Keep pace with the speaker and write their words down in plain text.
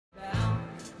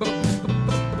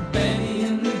Benny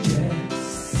and the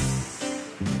Jets.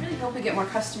 I really hope we get more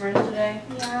customers today.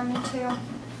 Yeah, me too.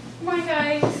 Good morning,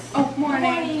 guys. Oh,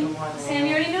 morning. Good morning. Sam,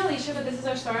 you already know Alicia, but this is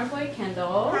our store employee,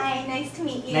 Kendall. Hi, nice to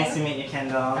meet you. Nice to meet you,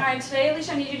 Kendall. Alright, today,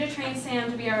 Alicia, I need you to train Sam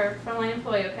to be our frontline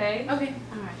employee, okay? Okay.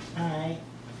 Alright. Alright.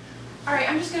 Alright,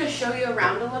 I'm just going to show you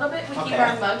around a little bit. We keep Okay.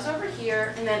 our mugs over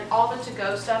here, and then all the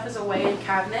to-go stuff is away in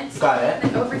cabinets. Got it.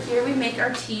 And then over here we make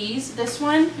our teas. This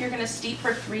one, you're going to steep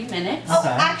for 3 minutes. Oh, Okay.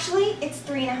 actually, it's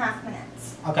 3.5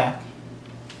 minutes. Okay.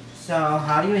 So,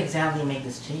 how do you exactly make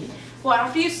this tea? Well,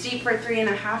 after you steep for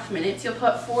 3.5 minutes, you'll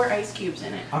put 4 ice cubes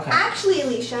in it. Okay. Actually,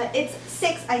 Alicia, it's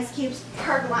 6 ice cubes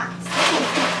per glass.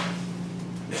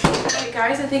 Alright,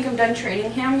 guys, I think I'm done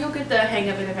training him. You'll get the hang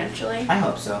of it eventually. I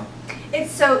hope so.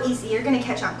 It's so easy. You're gonna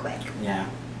catch on quick. Yeah.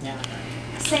 Yeah.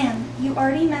 Sam, you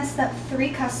already messed up 3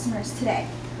 customers today.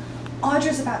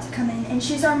 Audra's about to come in, and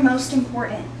she's our most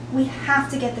important. We have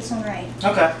to get this one right.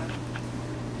 Okay.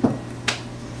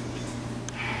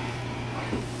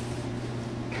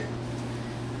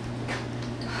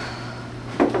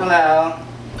 Hello.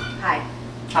 Hi.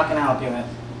 How can I help you with?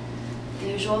 The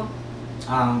usual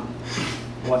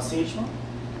What's the usual?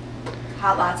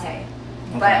 hot latte.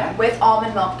 Okay. But with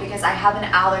almond milk because I have an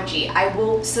allergy. I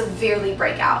will severely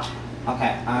break out.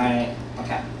 Okay,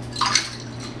 okay.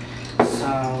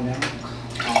 So, milk,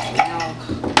 almond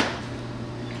milk.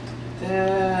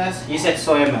 This, you said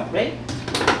soy milk, right?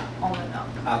 Almond milk.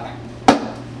 Okay.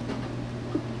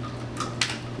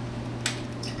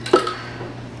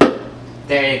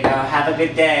 There you go. Have a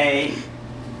good day.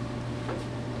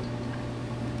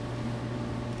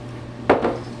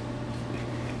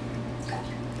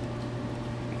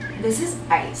 This is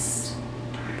iced.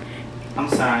 I'm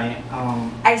sorry.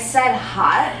 I said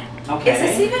hot. Okay. Is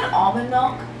this even almond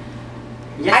milk?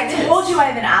 Yes, I it told is. you I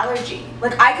have an allergy.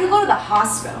 Like, I could go to the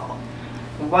hospital.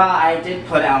 Well, I did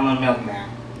put almond milk there.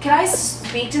 Can I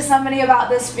speak to somebody about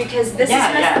this? Because this Yeah,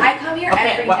 is yeah. I come here Okay,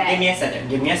 every well, day. give me a second.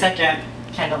 Give me a second.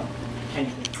 Kendall.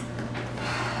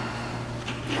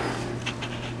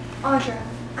 Audra,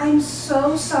 I'm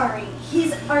so sorry.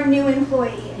 He's our new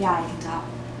employee. Yeah, I can tell.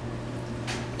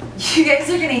 You guys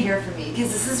are gonna hear from me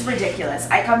because this is ridiculous.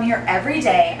 I come here every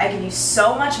day. I give you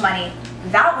so much money.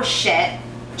 That was shit.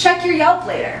 Check your Yelp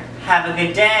later. Have a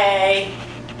good day.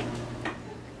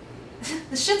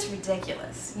 This shit's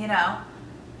ridiculous, you know?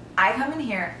 I come in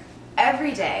here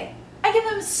every day. I give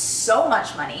him so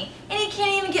much money, and he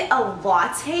can't even get a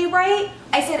latte right.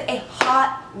 I said a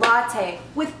hot latte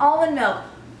with almond milk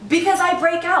because I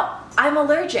break out. I'm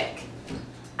allergic.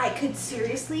 I could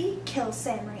seriously kill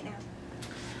Sam right now.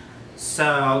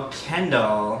 So,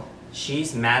 Kendall,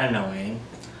 she's mad annoying.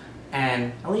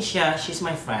 And Alicia, she's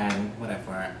my friend,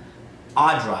 whatever.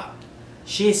 Audra,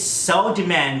 she's so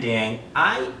demanding.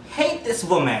 I hate this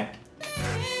woman.